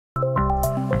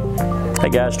Hey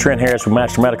guys, Trent Harris with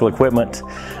Master Medical Equipment.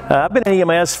 I've been in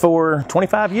EMS for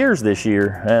 25 years this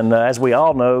year, and as we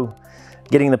all know,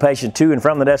 getting the patient to and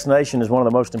from the destination is one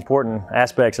of the most important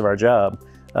aspects of our job,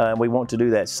 and we want to do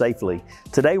that safely.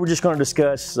 Today we're just going to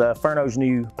discuss Ferno's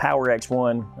new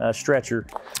PowerX1 stretcher,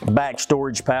 back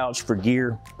storage pouch for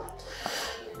gear.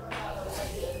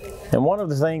 And one of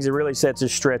the things that really sets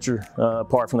this stretcher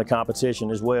apart from the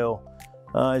competition as well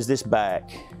is this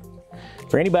back.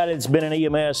 For anybody that's been in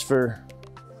EMS for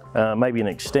maybe an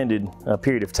extended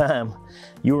period of time,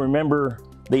 you'll remember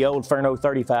the old Ferno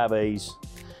 35As.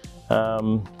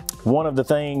 One of the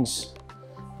things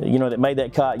that made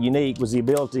that cot unique was the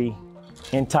ability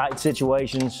in tight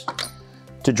situations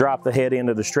to drop the head end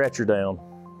of the stretcher down.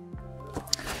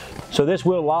 So this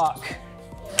will lock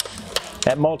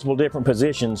at multiple different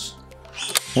positions.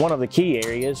 One of the key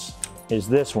areas is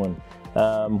this one.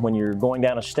 When you're going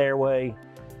down a stairway,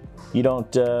 you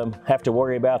don't have to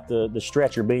worry about the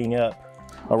stretcher being up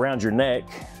around your neck.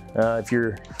 If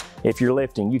you're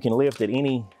lifting, you can lift at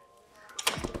any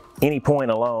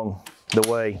point along the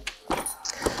way.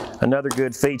 Another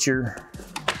good feature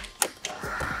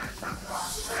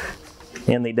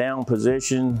in the down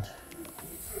position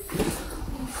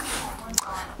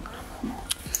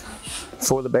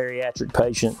for the bariatric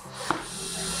patient,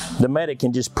 the medic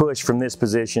can just push from this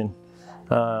position,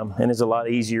 and it's a lot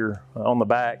easier on the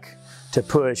back to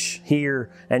push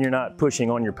here, and you're not pushing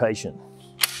on your patient.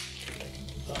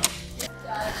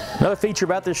 Another feature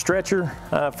about this stretcher,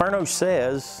 Ferno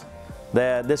says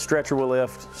that this stretcher will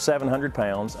lift 700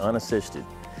 pounds unassisted.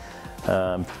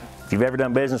 If you've ever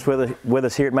done business with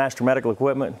us here at Master Medical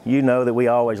Equipment, you know that we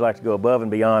always like to go above and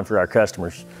beyond for our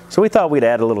customers. So we thought we'd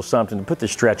add a little something to put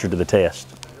this stretcher to the test.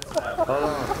 All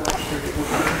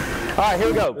right, here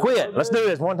we go. Quit. Let's do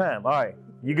this one time. All right,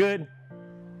 you good?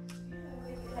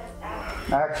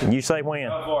 Action. You say when.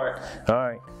 Go for it. All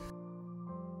right.